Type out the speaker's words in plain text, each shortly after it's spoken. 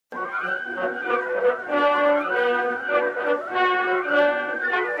Hey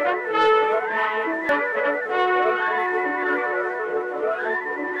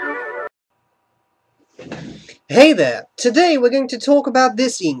there! Today we're going to talk about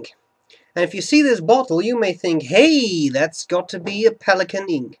this ink. And if you see this bottle, you may think, hey, that's got to be a Pelikan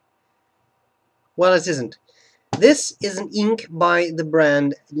ink. Well, it isn't. This is an ink by the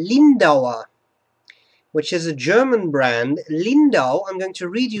brand Lindauer, which is a German brand. Lindau, I'm going to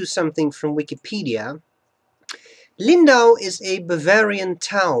read you something from Wikipedia. Lindau is a Bavarian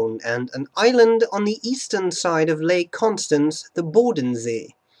town and an island on the eastern side of Lake Constance, the Bodensee.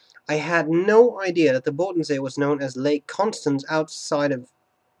 I had no idea that the Bodensee was known as Lake Constance outside of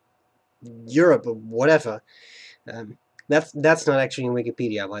Europe or whatever. That's not actually in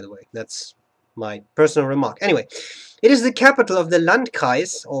Wikipedia, by the way. That's my personal remark. Anyway, it is the capital of the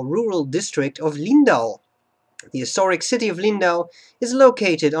Landkreis, or rural district, of Lindau. The historic city of Lindau is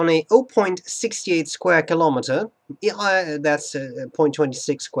located on a 0.68 square kilometer, that's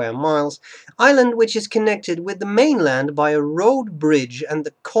 0.26 square miles, island which is connected with the mainland by a road bridge and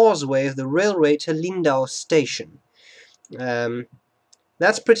the causeway of the railway to Lindau station.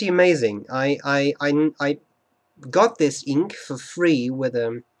 That's pretty amazing. I got this ink for free with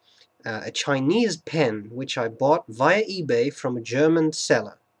a Chinese pen, which I bought via eBay from a German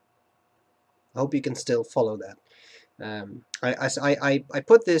seller. I hope you can still follow that. I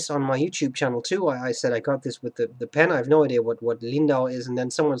put this on my YouTube channel too. I said I got this with the pen. I have no idea what Lindau is, and then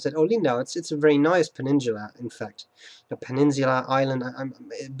someone said, "Oh, Lindau, it's a very nice peninsula. In fact, a peninsula island.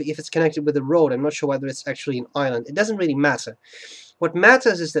 If it's connected with a road, I'm not sure whether it's actually an island. It doesn't really matter. What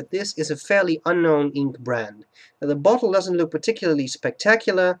matters is that this is a fairly unknown ink brand. The bottle doesn't look particularly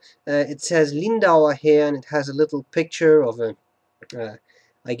spectacular. It says Lindauer here, and it has a little picture of a,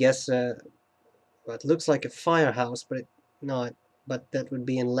 I guess." Well, it looks like a firehouse, but but that would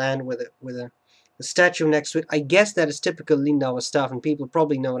be in land with a statue next to it. I guess that is typical Lindauer stuff, and people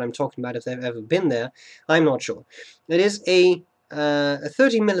probably know what I'm talking about if they've ever been there. I'm not sure. It is a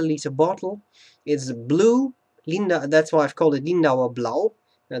 30 milliliter bottle. It's blue. That's why I've called it Lindauer Blau,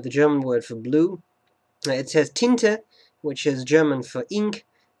 the German word for blue. It says Tinte, which is German for ink,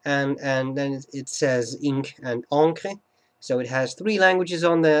 and then it says ink and encre. So it has 3 languages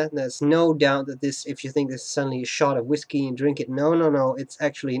on there. There's no doubt that this, if you think this is suddenly a shot of whiskey and drink it, no, it's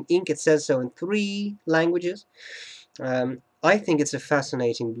actually an ink. It says so in 3 languages. I think it's a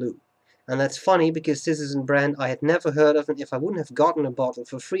fascinating blue. And that's funny because this is a brand I had never heard of, and if I wouldn't have gotten a bottle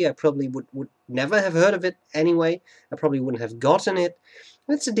for free, I probably would never have heard of it anyway. I probably wouldn't have gotten it.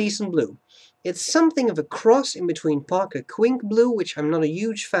 It's a decent blue. It's something of a cross in between Parker Quink Blue, which I'm not a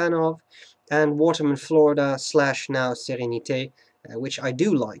huge fan of, and Waterman Florida / now Serenité, which I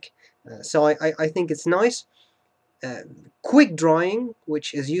do like. So I think it's nice. Quick drying,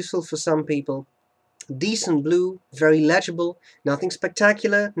 which is useful for some people. Decent blue, very legible, nothing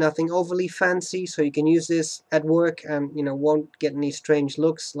spectacular, nothing overly fancy, so you can use this at work and won't get any strange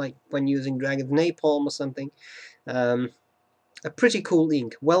looks like when using Dragon's Napalm or something. A pretty cool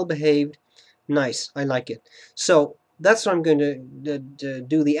ink, well behaved, nice, I like it. So that's what I'm going to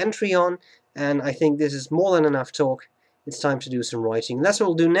do the entry on, and I think this is more than enough talk. It's time to do some writing. That's what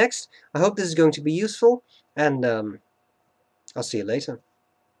we'll do next. I hope this is going to be useful, and I'll see you later.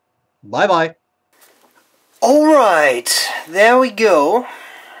 Bye-bye. Alright, there we go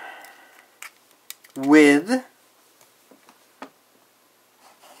with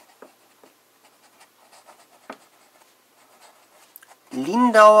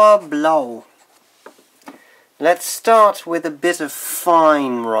Lindauer Blau. Let's start with a bit of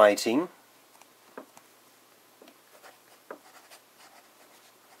fine writing.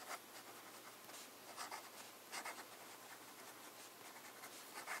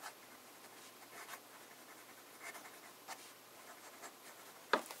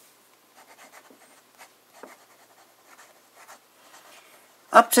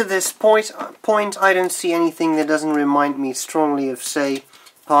 Up to this point, I don't see anything that doesn't remind me strongly of, say,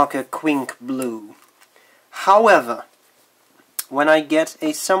 Parker Quink Blue. However, when I get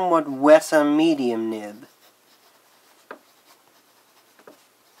a somewhat wetter medium nib,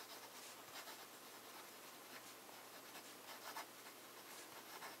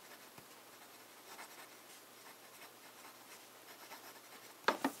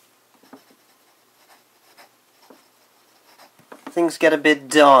 things get a bit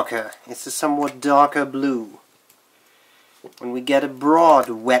darker. It's a somewhat darker blue. When we get a broad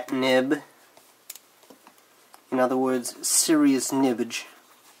wet nib, in other words, serious nibbage,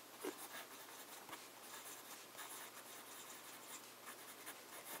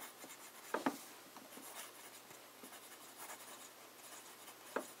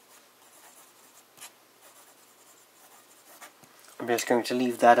 I'm just going to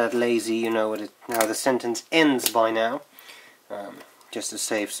leave that at lazy, you know how the sentence ends by now, just to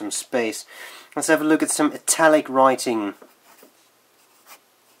save some space. Let's have a look at some italic writing.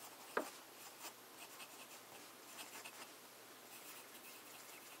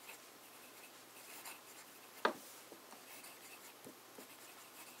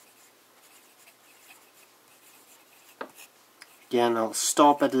 Again, I'll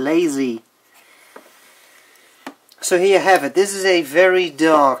stop at lazy. So here you have it. This is a very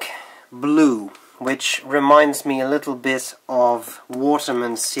dark blue, which reminds me a little bit of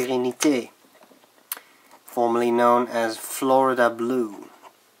Waterman's Sérénité, formerly known as Florida Blue.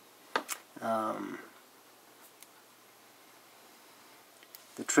 The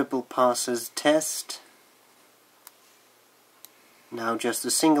triple passes test. Now just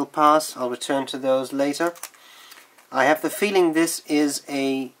a single pass. I'll return to those later. I have the feeling this is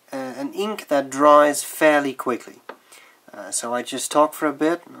an ink that dries fairly quickly. So I just talk for a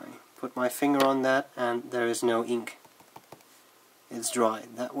bit, and I put my finger on that, and there is no ink. It's dry.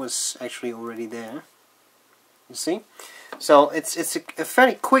 That was actually already there. You see? So it's a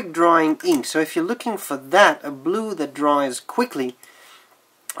fairly quick drying ink. So if you're looking for that, a blue that dries quickly,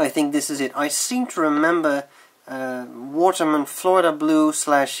 I think this is it. I seem to remember Waterman Florida Blue /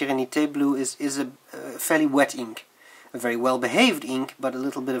 Sérénité Blue is a fairly wet ink. A very well-behaved ink, but a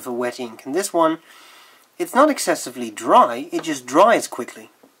little bit of a wet ink. And this one, it's not excessively dry, it just dries quickly,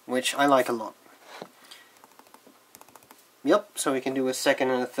 which I like a lot. Yep, so we can do a second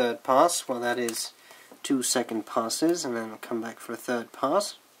and a third pass. Well, that is 2 second passes, and then we'll come back for a third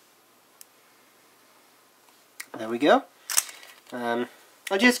pass. There we go. I'll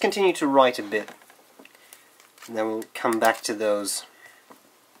just continue to write a bit, and then we'll come back to those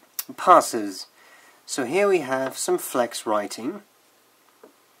passes. So here we have some flex writing.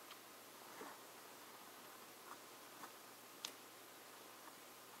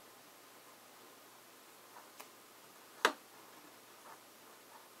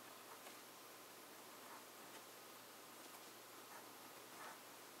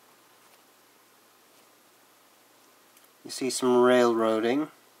 You see some railroading.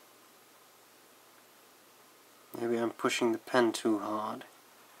 Maybe I'm pushing the pen too hard.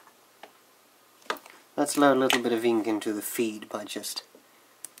 Let's load a little bit of ink into the feed by just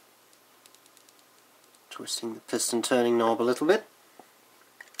twisting the piston turning knob a little bit.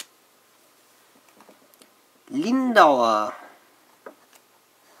 Lindauer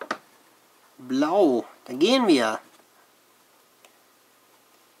Blau, da gehen wir.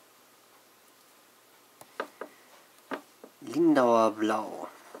 Lindauer Blau.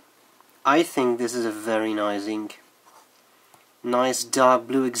 I think this is a very nice ink. Nice dark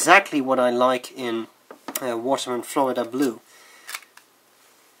blue, exactly what I like in Waterman Florida Blue.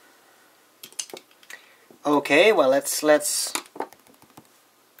 Okay, well let's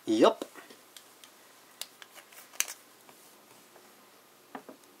yup.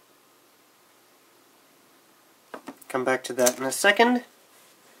 Come back to that in a second.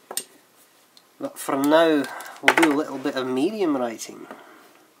 But for now, we'll do a little bit of medium writing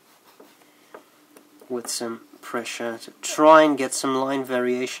with some pressure to try and get some line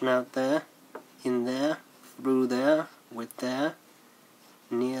variation out there, in there, through there, with there,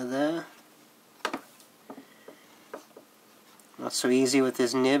 near there. Not so easy with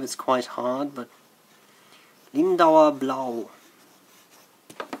this nib, it's quite hard, but Lindauer Blau.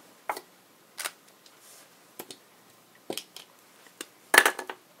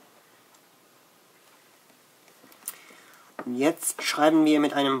 Und jetzt schreiben wir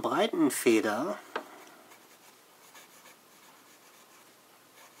mit einem breiten Feder.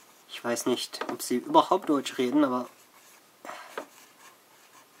 Ich weiß nicht, ob sie überhaupt Deutsch reden, aber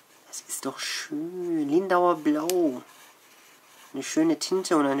das ist doch schön. Lindauer Blau. Eine schöne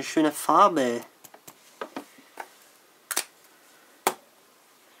Tinte und eine schöne Farbe.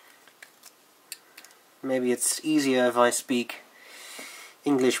 Maybe it's easier if I speak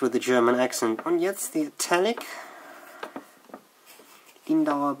English with a German accent. Und jetzt die Italic.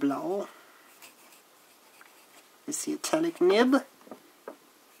 Lindauer Blau. Is the Italic nib.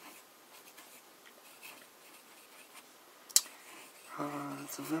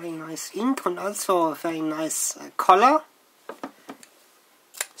 It's a very nice ink and also a very nice color.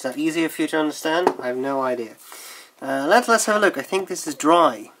 Is that easier for you to understand? I have no idea. Let's have a look. I think this is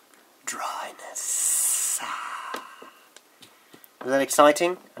dry. Dryness. Is that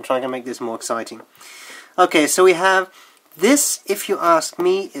exciting? I'm trying to make this more exciting. Okay, so we have this, if you ask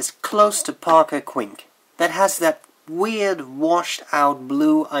me, is close to Parker Quink. That has that weird washed out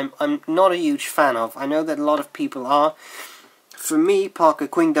blue I'm not a huge fan of. I know that a lot of people are. For me, Parker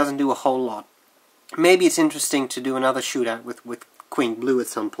Quink doesn't do a whole lot. Maybe it's interesting to do another shootout with quaint blue at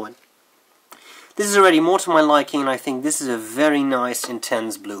some point. This is already more to my liking, and I think this is a very nice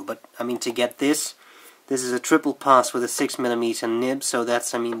intense blue. But I mean, to get this is a triple pass with a 6mm nib, so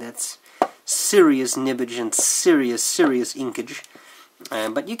that's, I mean, that's serious nibbage and serious inkage.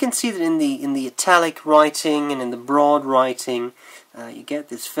 But you can see that in the italic writing and in the broad writing, you get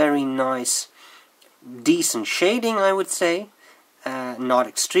this very nice, decent shading, I would say. Not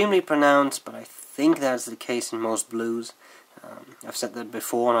extremely pronounced, but I think that's the case in most blues. I've said that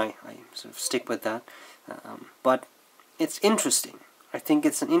before, and I sort of stick with that. But it's interesting. I think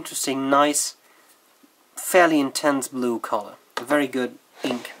it's an interesting, nice, fairly intense blue color. A very good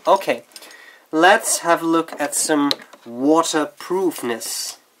ink. Okay, let's have a look at some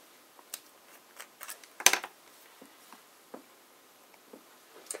waterproofness.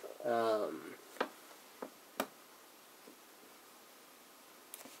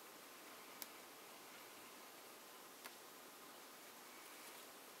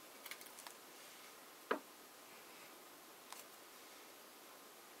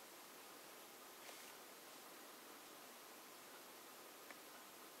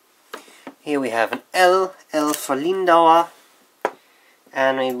 Here we have an L for Lindauer,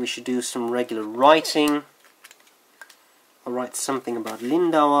 and maybe we should do some regular writing. I'll write something about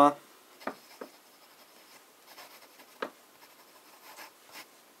Lindauer.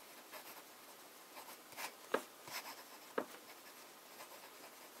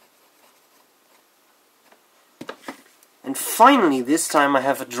 And finally, this time I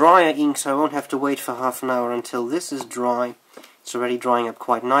have a drier ink, so I won't have to wait for half an hour until this is dry. It's already drying up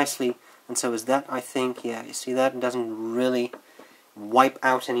quite nicely. And so is that, I think. Yeah, you see that? It doesn't really wipe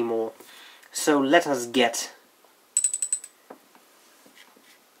out anymore. So let us get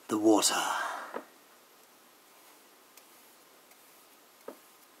the water.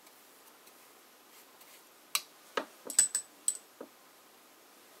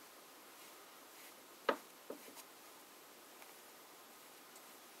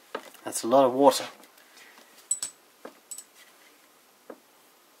 That's a lot of water.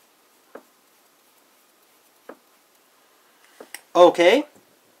 Okay,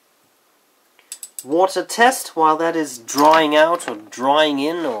 water test while that is drying out or drying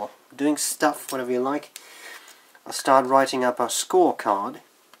in or doing stuff, whatever you like. I'll start writing up our scorecard.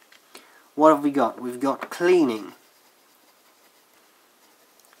 What have we got? We've got cleaning.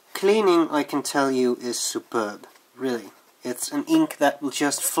 Cleaning, I can tell you, is superb, really. It's an ink that will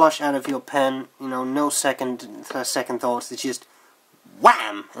just flush out of your pen, you know, no second thoughts. It's just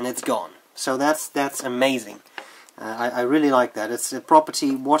wham, and it's gone. So that's amazing. I really like that. It's a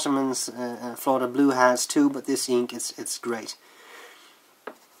property Waterman's Florida Blue has too, but this ink, it's great.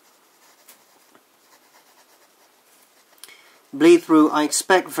 Bleed through, I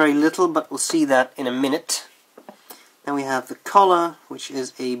expect very little, but we'll see that in a minute. Then we have the color, which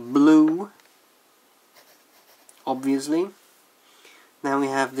is a blue, obviously. Then we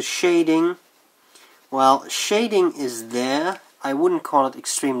have the shading. Well, shading is there. I wouldn't call it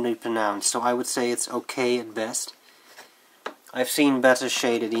extremely pronounced, so I would say it's okay at best. I've seen better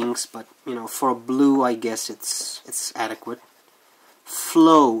shaded inks, but you know, for a blue, I guess it's adequate.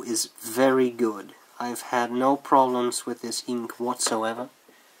 Flow is very good. I've had no problems with this ink whatsoever.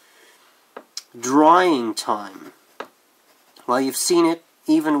 Drying time. Well, you've seen it,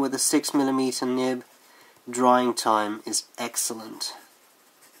 even with a 6mm nib, drying time is excellent.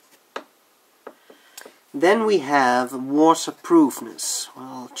 Then we have waterproofness. Well,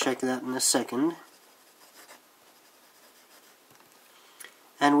 I'll check that in a second.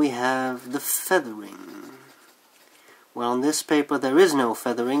 And we have the feathering. Well, on this paper there is no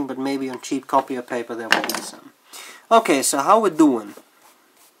feathering, but maybe on cheap copier paper there will be some. Okay, so how we're doing?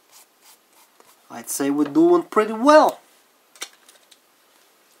 I'd say we're doing pretty well.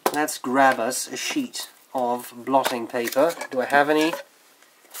 Let's grab us a sheet of blotting paper. Do I have any?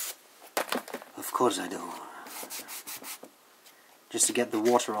 Of course I do. Just to get the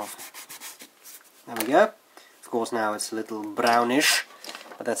water off. There we go. Of course now it's a little brownish,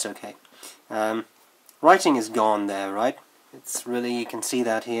 but that's okay. Writing is gone there, right? It's really, you can see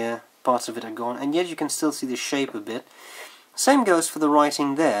that here. Parts of it are gone, and yet you can still see the shape a bit. Same goes for the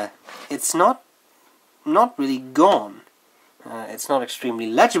writing there. It's not really gone. It's not extremely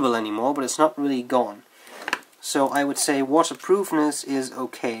legible anymore, but it's not really gone. So I would say waterproofness is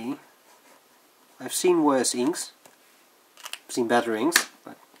okay. I've seen worse inks. I've seen better inks,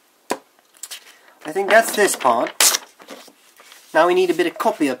 but I think that's this part. Now we need a bit of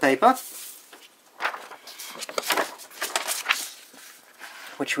copier paper,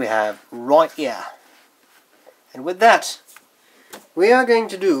 which we have right here. And with that, we are going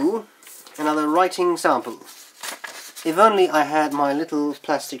to do another writing sample. If only I had my little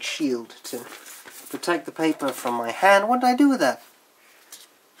plastic shield to protect the paper from my hand. What did I do with that?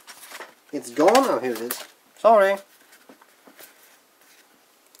 It's gone? Oh, here it is. Sorry.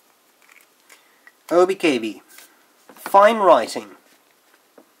 OBKB. Fine writing.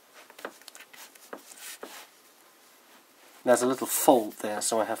 There's a little fold there,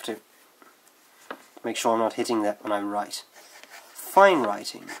 so I have to make sure I'm not hitting that when I write. Fine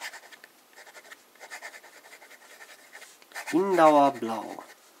writing. Lindauer Blau,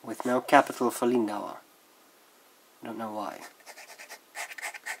 with no capital for Lindauer. Don't know why.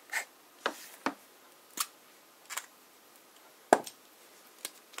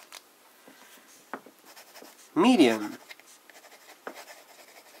 Medium.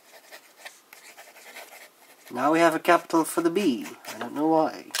 Now we have a capital for the B. I don't know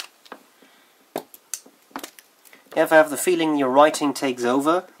why. You ever have the feeling your writing takes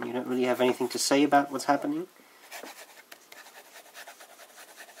over and you don't really have anything to say about what's happening?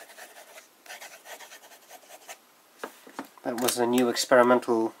 That was a new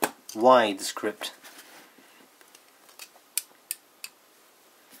experimental wide script.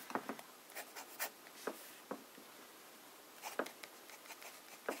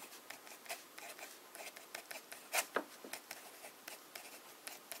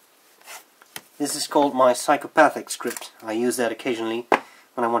 This is called my psychopathic script. I use that occasionally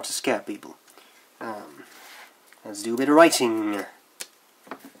when I want to scare people. Let's do a bit of writing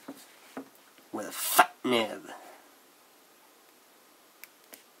with a fat nib.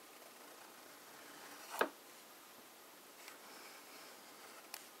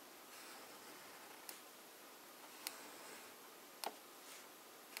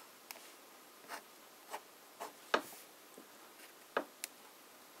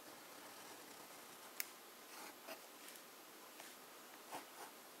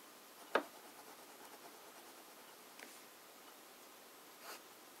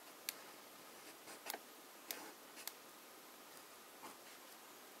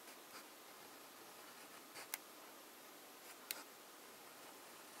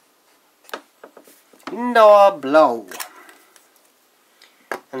 Lindauer Blau.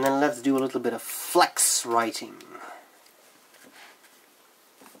 And then let's do a little bit of flex writing.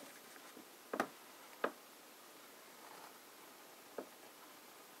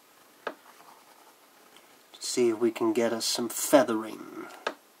 See if we can get us some feathering.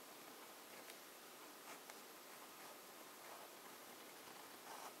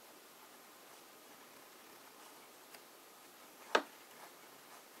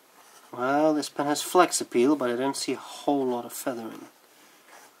 Well, this pen has flex appeal, but I don't see a whole lot of feathering.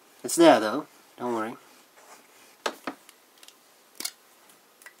 It's there though, don't worry.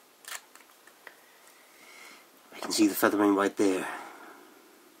 I can see the feathering right there.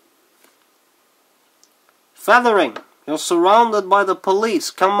 Feathering! You're surrounded by the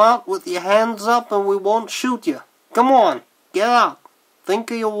police. Come out with your hands up and we won't shoot you. Come on, get out. Think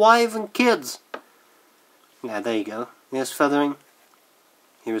of your wife and kids. Yeah, there you go. There's feathering.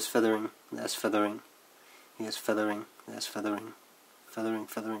 Here's feathering, there's feathering, here's feathering, there's feathering, feathering,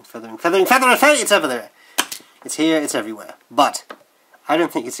 feathering, feathering, feathering, feathering, feathering, it's over there. It's here, it's everywhere. But I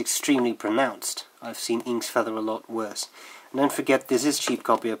don't think it's extremely pronounced. I've seen inks feather a lot worse. And don't forget, this is cheap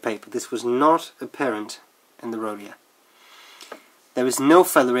copy of paper. This was not apparent in the Rhodia. There is no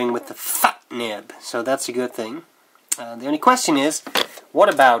feathering with the fat nib, so that's a good thing. The only question is,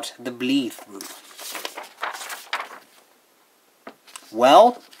 what about the bleed through?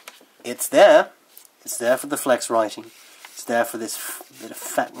 Well, it's there. It's there for the flex writing. It's there for this bit of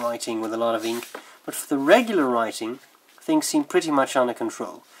fat writing with a lot of ink. But for the regular writing, things seem pretty much under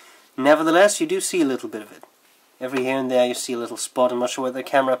control. Nevertheless, you do see a little bit of it. Every here and there you see a little spot. I'm not sure whether the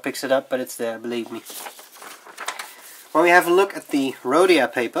camera picks it up, but it's there, believe me. When we have a look at the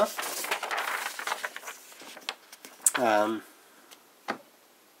Rhodia paper,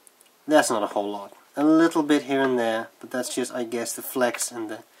 there's not a whole lot. A little bit here and there, but that's just, I guess, the flex and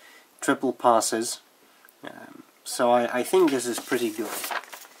the triple passes. So I think this is pretty good.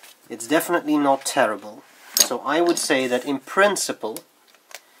 It's definitely not terrible. So I would say that in principle,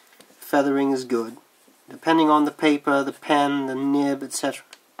 feathering is good, depending on the paper, the pen, the nib, etc.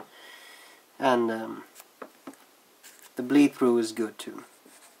 And the bleed through is good too.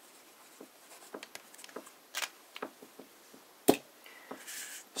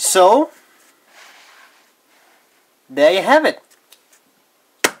 So, there you have it.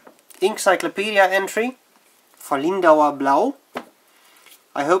 Inkcyclopedia entry for Lindauer Blau.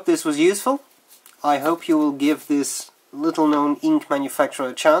 I hope this was useful. I hope you will give this little known ink manufacturer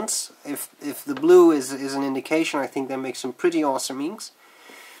a chance. If the blue is an indication, I think they make some pretty awesome inks.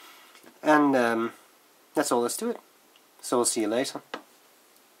 And that's all there's to it. So we'll see you later.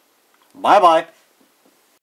 Bye bye.